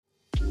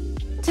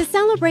To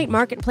celebrate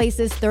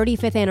Marketplace's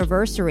 35th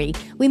anniversary,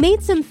 we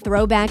made some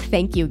throwback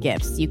thank you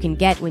gifts you can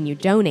get when you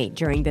donate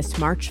during this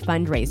March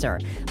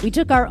fundraiser. We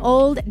took our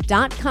old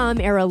 .com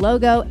era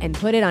logo and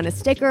put it on a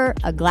sticker,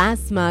 a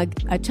glass mug,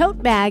 a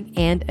tote bag,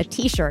 and a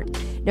t-shirt.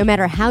 No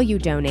matter how you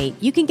donate,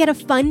 you can get a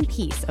fun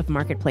piece of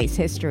Marketplace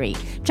history.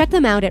 Check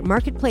them out at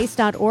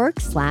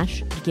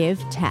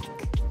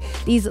marketplace.org/givetech.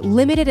 These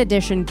limited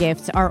edition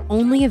gifts are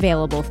only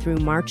available through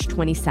March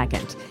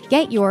 22nd.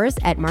 Get yours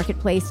at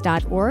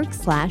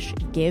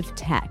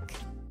marketplace.org/givetech.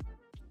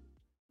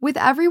 With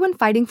everyone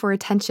fighting for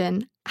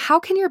attention, how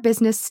can your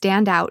business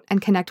stand out and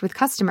connect with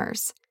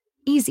customers?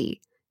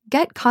 Easy.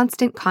 Get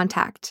Constant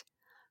Contact.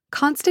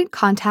 Constant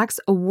Contact's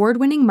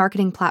award-winning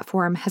marketing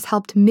platform has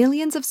helped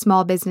millions of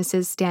small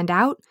businesses stand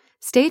out,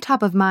 stay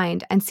top of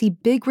mind, and see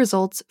big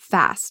results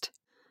fast.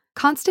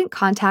 Constant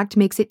Contact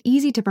makes it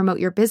easy to promote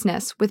your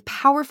business with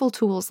powerful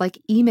tools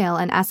like email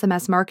and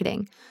SMS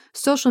marketing,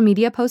 social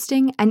media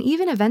posting, and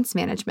even events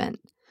management.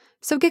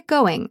 So get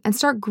going and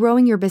start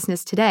growing your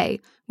business today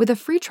with a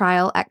free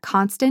trial at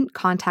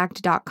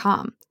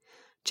ConstantContact.com.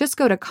 Just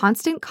go to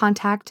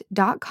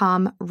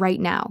ConstantContact.com right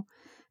now.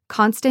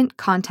 Constant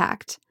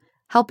Contact,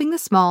 helping the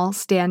small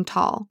stand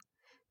tall.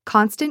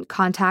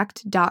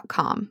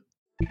 ConstantContact.com.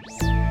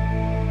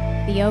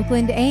 The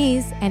Oakland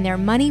A's and their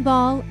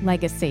Moneyball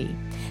legacy.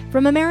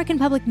 From American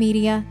Public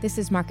Media, this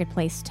is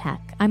Marketplace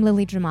Tech. I'm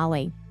Lily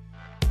Jamali.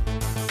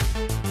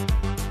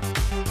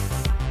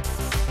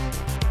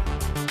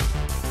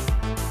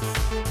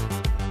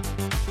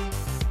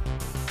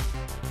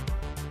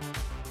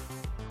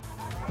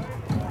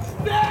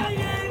 Stay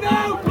in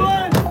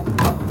Oakland!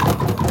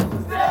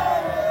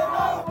 Stay in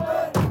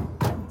Oakland!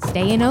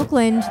 Stay in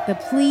Oakland, the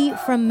plea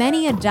from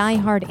many a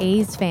diehard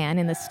A's fan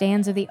in the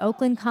stands of the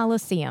Oakland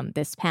Coliseum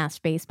this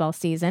past baseball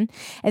season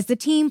as the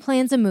team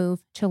plans a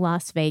move to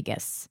Las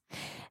Vegas.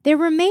 There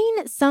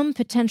remain some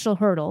potential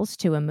hurdles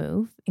to a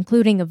move,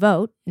 including a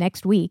vote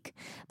next week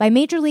by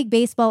Major League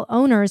Baseball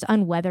owners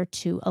on whether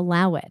to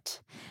allow it.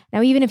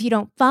 Now, even if you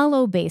don't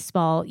follow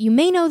baseball, you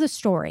may know the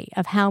story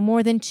of how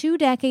more than 2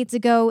 decades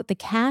ago, the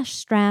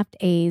cash-strapped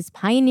A's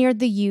pioneered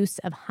the use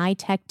of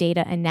high-tech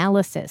data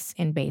analysis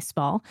in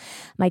baseball.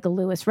 Michael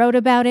Lewis wrote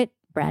about it.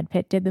 Brad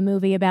Pitt did the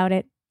movie about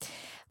it.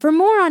 For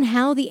more on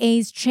how the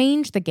A's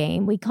changed the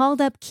game, we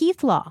called up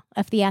Keith Law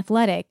of The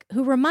Athletic,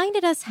 who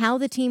reminded us how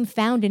the team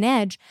found an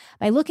edge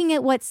by looking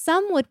at what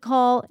some would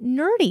call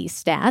nerdy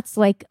stats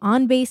like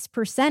on-base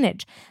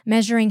percentage,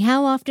 measuring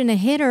how often a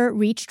hitter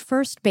reached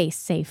first base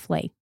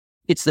safely.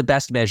 It's the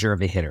best measure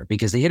of a hitter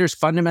because the hitter's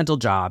fundamental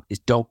job is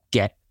don't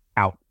get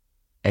out.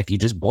 If you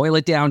just boil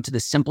it down to the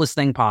simplest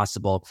thing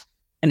possible,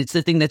 and it's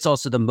the thing that's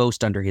also the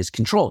most under his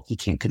control. He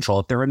can't control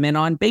if there are men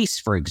on base,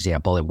 for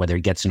example, and whether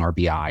he gets an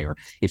RBI or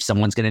if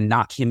someone's going to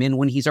knock him in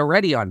when he's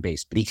already on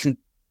base. But he can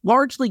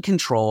largely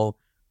control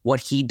what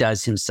he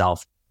does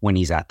himself when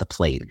he's at the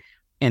plate.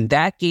 And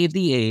that gave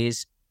the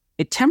A's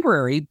a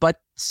temporary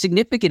but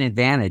significant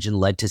advantage and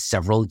led to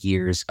several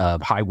years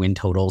of high win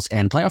totals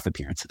and playoff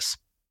appearances.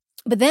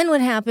 But then what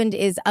happened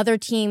is other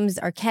teams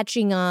are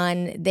catching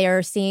on.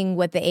 They're seeing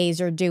what the A's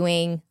are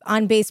doing.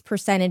 On-base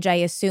percentage, I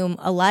assume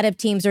a lot of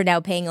teams are now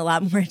paying a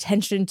lot more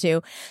attention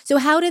to. So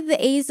how did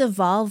the A's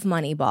evolve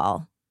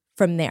Moneyball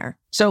from there?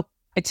 So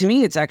to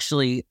me, it's a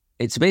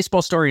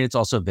baseball story. And it's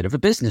also a bit of a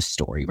business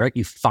story, right?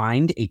 You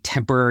find a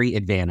temporary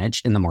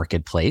advantage in the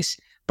marketplace.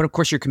 But of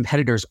course, your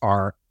competitors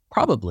are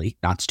probably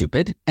not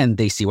stupid. And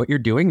they see what you're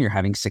doing. You're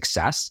having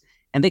success.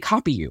 And they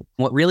copy you.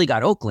 What really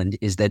got Oakland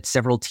is that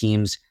several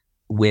teams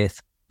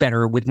with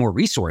more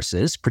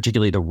resources,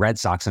 particularly the Red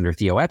Sox under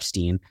Theo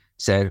Epstein,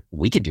 said,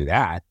 we could do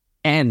that,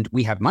 and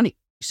we have money.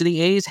 So the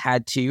A's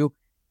had to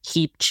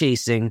keep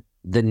chasing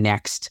the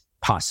next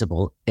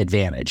possible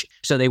advantage.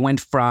 So they went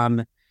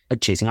from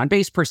chasing on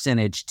base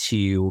percentage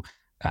to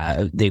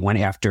they went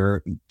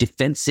after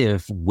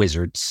defensive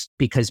wizards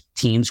because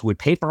teams would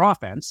pay for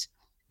offense,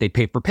 they'd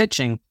pay for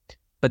pitching,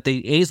 but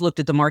the A's looked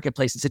at the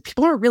marketplace and said,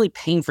 people aren't really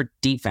paying for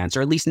defense,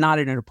 or at least not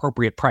at an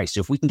appropriate price. So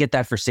if we can get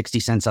that for 60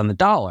 cents on the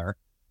dollar,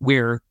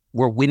 we're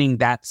winning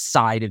that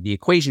side of the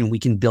equation. We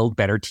can build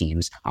better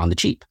teams on the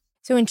cheap.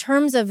 So in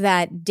terms of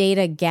that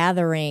data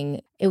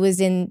gathering, it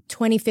was in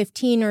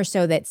 2015 or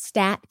so that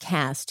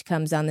StatCast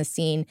comes on the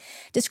scene.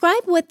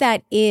 Describe what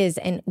that is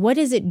and what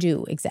does it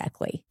do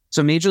exactly?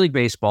 So Major League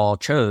Baseball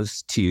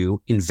chose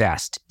to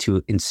invest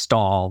to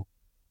install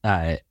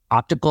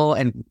optical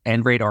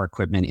and radar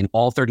equipment in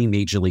all 30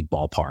 major league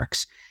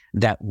ballparks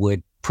that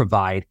would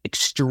provide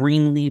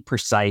extremely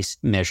precise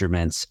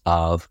measurements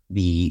of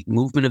the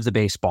movement of the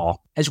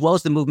baseball, as well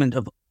as the movement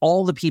of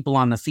all the people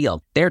on the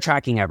field. They're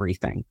tracking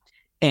everything.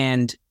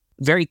 And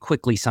very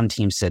quickly, some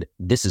teams said,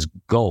 this is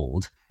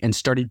gold, and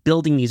started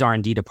building these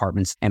R&D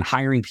departments and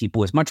hiring people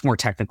with much more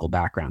technical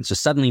backgrounds. So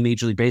suddenly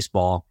Major League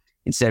Baseball,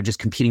 instead of just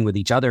competing with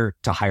each other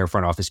to hire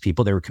front office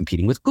people, they were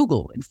competing with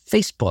Google and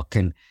Facebook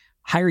and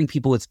hiring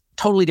people with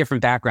totally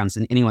different backgrounds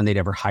than anyone they'd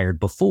ever hired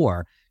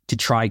before to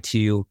try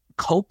to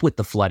cope with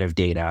the flood of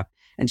data.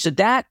 And so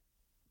that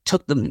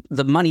took the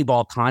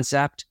Moneyball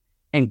concept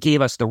and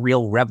gave us the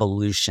real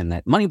revolution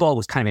that Moneyball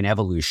was kind of an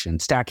evolution.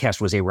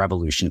 StatCast was a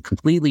revolution,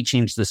 completely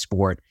changed the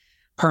sport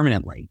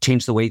permanently,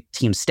 changed the way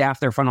teams staff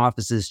their front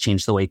offices,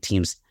 changed the way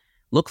teams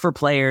look for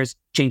players,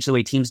 changed the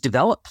way teams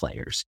develop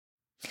players.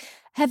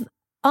 Have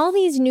all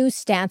these new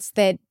stats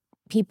that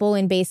people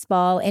in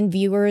baseball and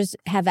viewers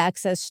have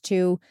access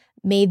to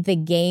made the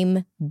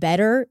game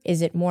better?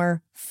 Is it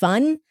more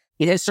fun?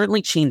 It has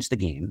certainly changed the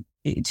game.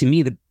 To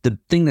me, the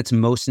thing that's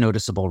most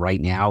noticeable right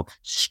now,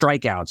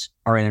 strikeouts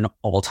are at an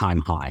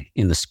all-time high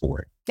in the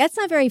sport. That's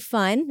not very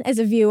fun as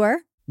a viewer.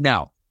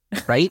 No,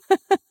 right?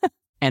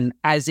 And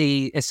as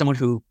someone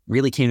who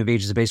really came of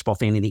age as a baseball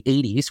fan in the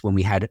 80s, when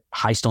we had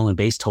high stolen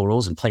base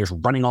totals and players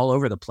running all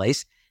over the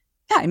place,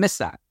 yeah, I miss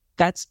that.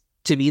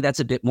 To me, that's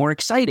a bit more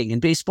exciting.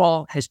 And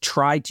baseball has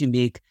tried to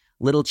make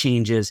little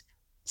changes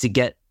to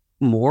get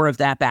more of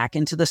that back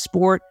into the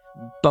sport,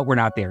 but we're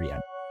not there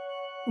yet.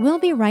 We'll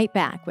be right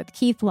back with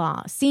Keith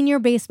Law, senior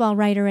baseball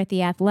writer at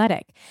The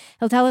Athletic.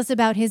 He'll tell us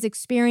about his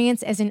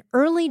experience as an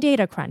early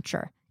data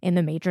cruncher in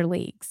the major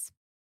leagues.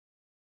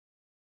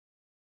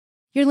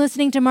 You're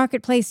listening to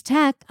Marketplace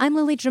Tech. I'm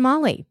Lily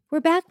Jamali. We're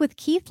back with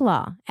Keith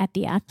Law at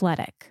The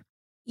Athletic.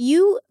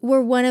 You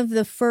were one of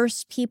the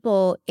first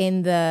people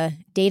in the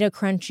data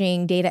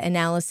crunching, data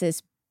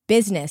analysis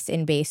business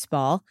in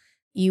baseball.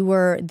 You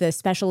were the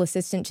special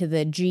assistant to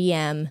the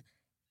GM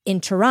in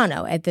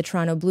Toronto at the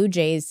Toronto Blue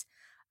Jays.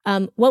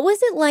 What was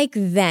it like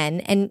then,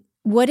 and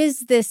what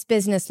does this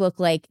business look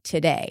like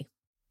today?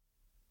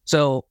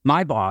 So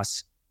my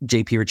boss,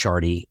 JP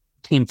Ricciardi,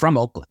 came from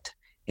Oakland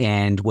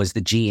and was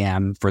the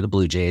GM for the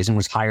Blue Jays and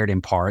was hired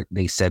in part.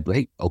 They said,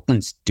 hey,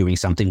 Oakland's doing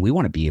something we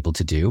want to be able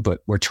to do,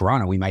 but we're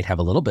Toronto. We might have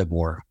a little bit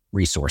more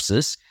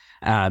resources.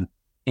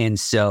 And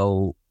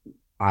so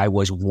I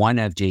was one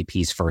of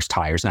JP's first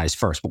hires, not his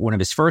first, but one of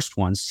his first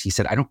ones. He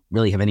said, I don't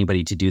really have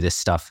anybody to do this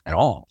stuff at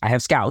all. I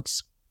have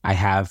scouts. I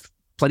have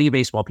plenty of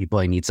baseball people.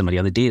 I need somebody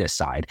on the data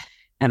side.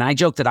 And I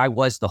joked that I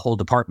was the whole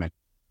department.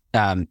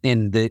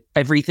 And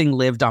everything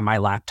lived on my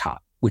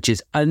laptop, which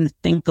is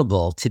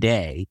unthinkable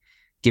today,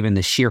 given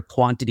the sheer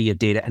quantity of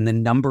data and the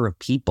number of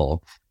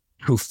people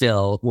who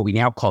fill what we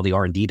now call the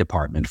R&D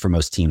department for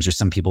most teams, or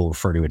some people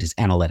refer to it as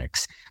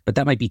analytics. But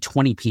that might be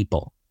 20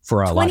 people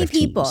for a lot of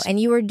teams. 20 people, and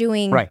you were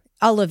doing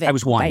all of it I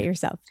was one. By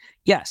yourself.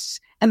 Yes.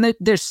 And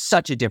there's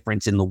such a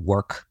difference in the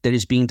work that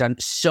is being done.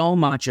 So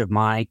much of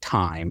my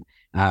time,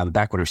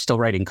 back when I was still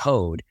writing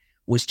code,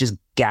 was just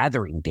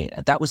gathering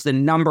data. That was the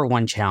number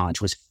one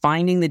challenge, was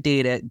finding the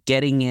data,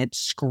 getting it,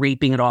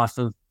 scraping it off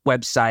of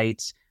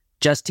websites,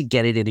 just to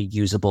get it in a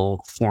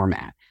usable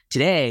format.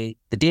 Today,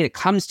 the data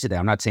comes to them.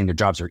 I'm not saying their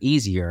jobs are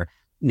easier.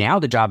 Now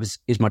the job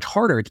is much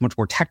harder. It's much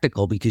more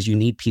technical because you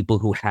need people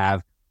who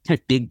have kind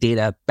of big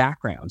data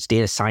backgrounds,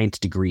 data science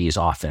degrees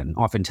often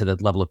to the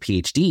level of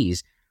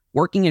PhDs,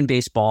 working in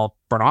baseball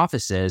front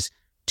offices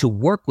to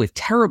work with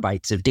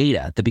terabytes of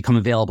data that become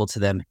available to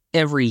them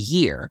every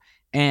year.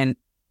 And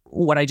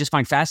what I just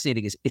find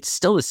fascinating is it's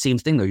still the same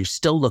thing, though. You're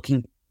still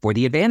looking for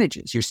the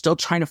advantages. You're still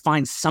trying to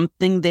find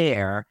something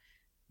there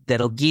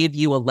that'll give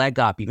you a leg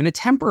up, even a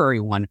temporary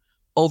one,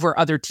 over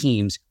other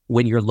teams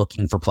when you're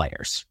looking for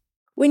players.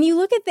 When you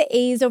look at the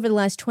A's over the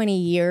last 20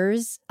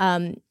 years,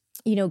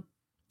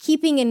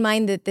 keeping in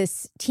mind that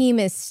this team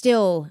is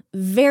still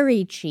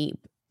very cheap,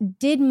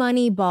 did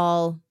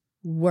Moneyball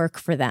work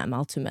for them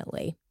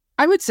ultimately?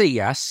 I would say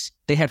yes.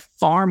 They had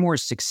far more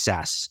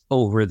success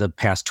over the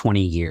past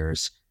 20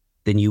 years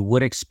than you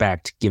would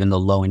expect given the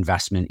low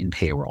investment in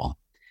payroll.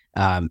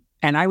 And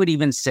I would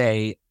even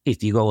say,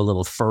 if you go a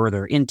little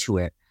further into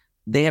it,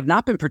 they have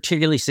not been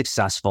particularly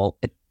successful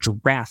at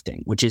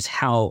drafting, which is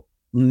how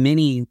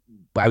many,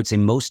 I would say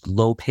most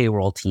low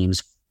payroll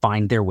teams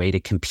find their way to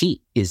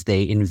compete, is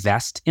they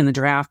invest in the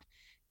draft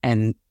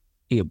and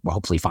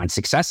hopefully find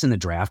success in the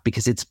draft,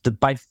 because it's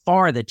by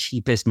far the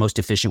cheapest, most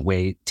efficient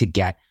way to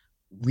get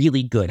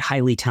really good,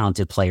 highly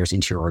talented players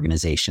into your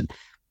organization.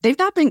 They've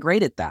not been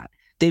great at that.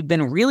 They've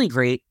been really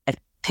great at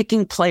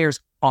picking players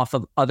off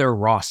of other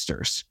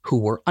rosters who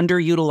were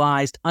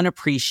underutilized,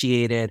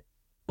 unappreciated,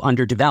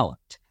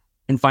 underdeveloped,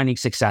 and finding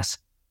success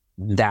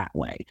that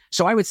way.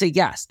 So I would say,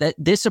 yes, that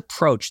this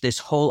approach, this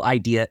whole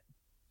idea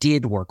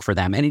did work for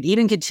them. And it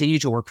even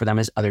continued to work for them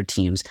as other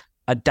teams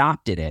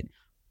adopted it.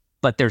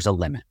 But there's a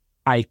limit.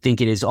 I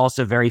think it is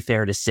also very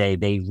fair to say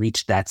they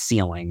reached that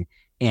ceiling,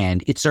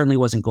 and it certainly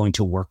wasn't going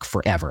to work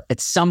forever. At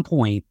some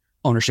point,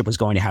 ownership was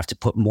going to have to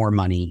put more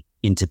money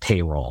into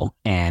payroll.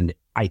 And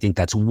I think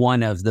that's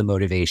one of the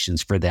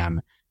motivations for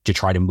them to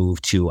try to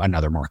move to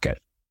another market.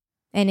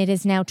 And it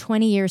is now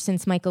 20 years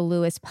since Michael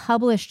Lewis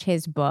published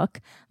his book,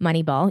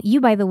 Moneyball.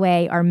 You, by the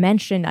way, are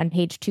mentioned on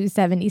page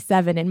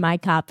 277 in my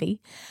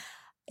copy.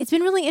 It's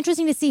been really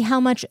interesting to see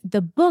how much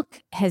the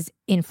book has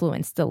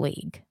influenced the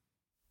league.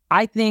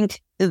 I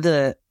think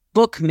the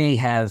book may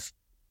have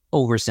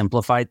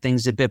oversimplified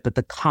things a bit, but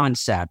the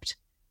concept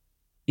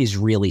is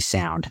really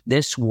sound.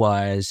 This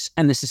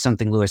is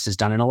something Lewis has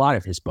done in a lot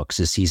of his books,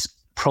 is he's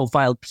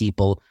profiled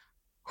people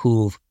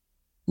who've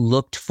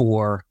looked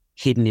for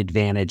hidden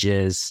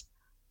advantages,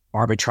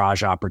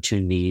 arbitrage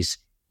opportunities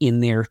in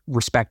their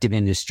respective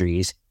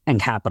industries and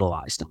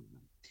capitalized on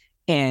them.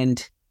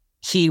 And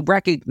he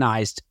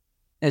recognized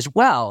as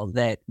well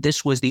that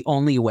this was the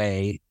only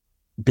way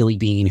Billy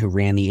Beane, who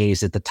ran the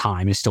A's at the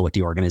time, is still with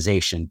the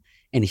organization,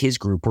 and his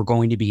group were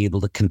going to be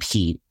able to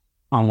compete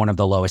on one of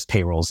the lowest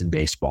payrolls in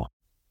baseball.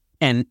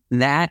 And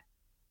that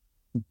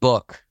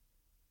book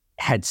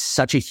had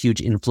such a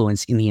huge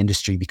influence in the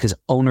industry because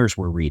owners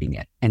were reading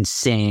it and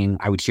saying,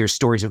 I would hear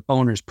stories of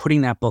owners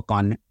putting that book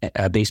on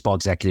a baseball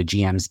executive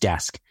GM's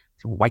desk.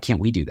 Why can't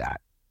we do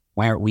that?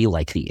 Why aren't we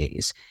like the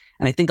A's?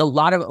 And I think a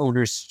lot of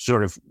owners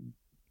sort of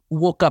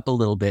woke up a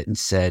little bit and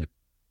said,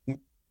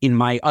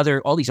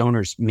 all these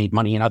owners made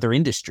money in other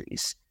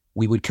industries.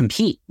 We would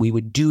compete. We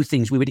would do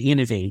things. We would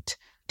innovate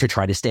to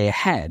try to stay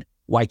ahead.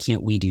 Why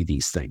can't we do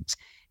these things?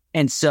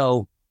 And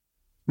so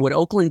what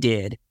Oakland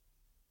did,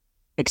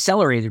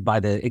 accelerated by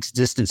the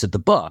existence of the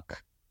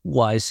book,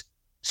 was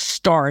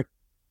start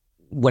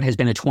what has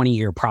been a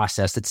 20-year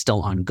process that's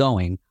still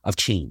ongoing of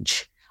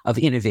change, of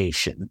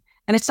innovation.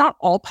 And it's not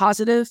all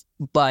positive,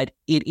 but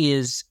it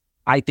is,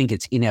 I think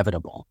it's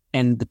inevitable.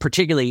 And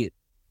particularly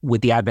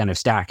with the advent of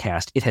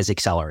StatCast, it has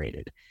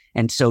accelerated.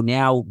 And so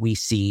now we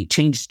see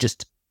change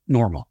just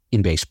normal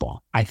in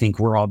baseball. I think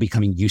we're all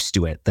becoming used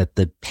to it, that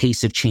the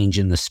pace of change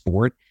in the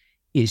sport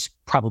is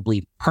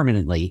probably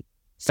permanently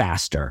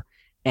faster.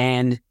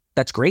 And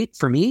that's great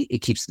for me. It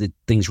keeps the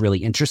things really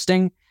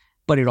interesting,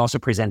 but it also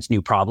presents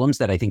new problems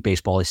that I think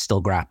baseball is still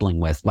grappling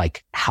with,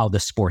 like how the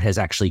sport has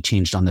actually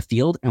changed on the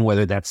field and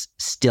whether that's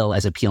still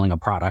as appealing a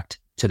product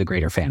to the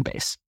greater fan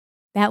base.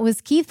 That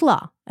was Keith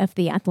Law of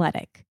The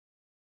Athletic.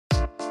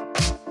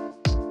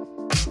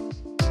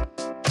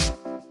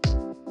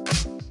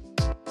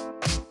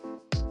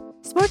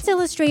 Sports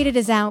Illustrated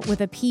is out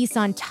with a piece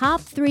on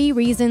top 3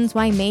 reasons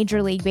why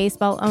Major League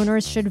Baseball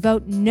owners should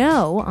vote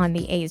no on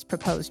the A's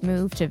proposed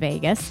move to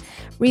Vegas.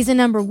 Reason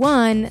number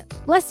 1,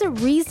 less a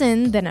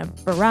reason than a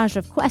barrage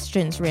of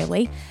questions,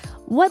 really.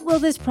 What will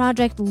this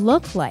project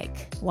look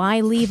like?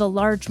 Why leave a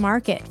large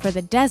market for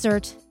the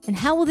desert? And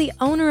how will the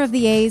owner of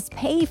the A's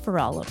pay for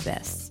all of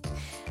this?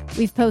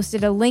 We've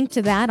posted a link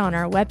to that on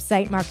our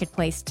website,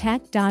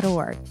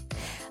 marketplacetech.org.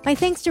 My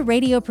thanks to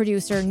radio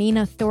producer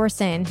Nina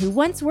Thorson, who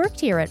once worked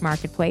here at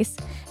Marketplace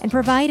and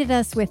provided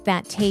us with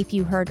that tape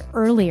you heard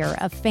earlier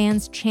of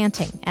fans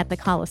chanting at the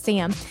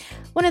Coliseum.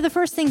 One of the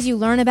first things you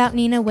learn about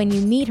Nina when you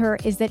meet her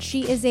is that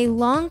she is a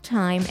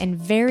longtime and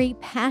very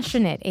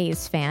passionate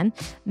A's fan,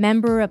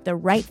 member of the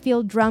right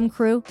field drum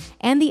crew,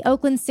 and the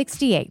Oakland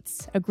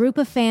 68s, a group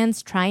of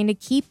fans trying to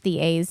keep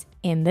the A's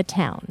in the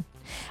town.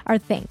 Our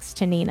thanks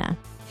to Nina.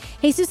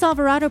 Jesus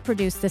Alvarado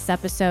produced this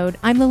episode.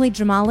 I'm Lily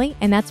Jamali,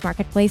 and that's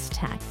Marketplace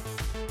Tech.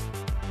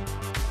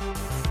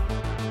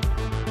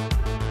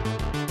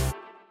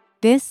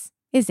 This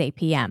is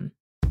APM.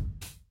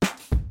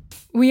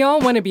 We all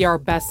want to be our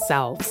best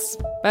selves,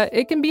 but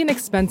it can be an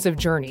expensive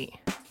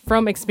journey.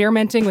 From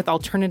experimenting with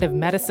alternative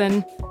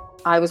medicine.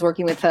 I was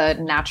working with a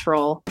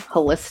natural,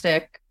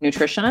 holistic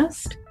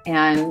nutritionist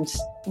and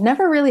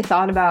never really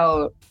thought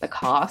about the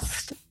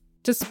cost.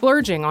 To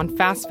splurging on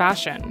fast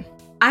fashion.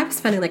 I was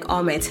spending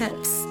all my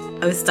tips.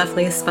 I was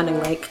definitely spending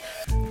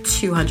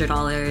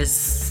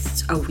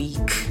 $200 a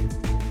week.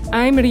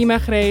 I'm Rima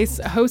Jerez,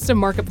 host of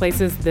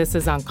Marketplace's This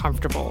Is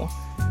Uncomfortable.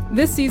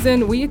 This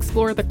season, we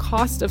explore the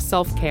cost of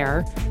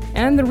self-care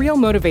and the real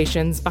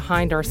motivations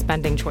behind our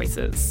spending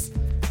choices.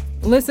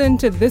 Listen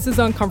to This Is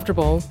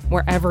Uncomfortable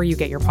wherever you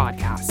get your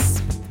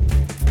podcasts.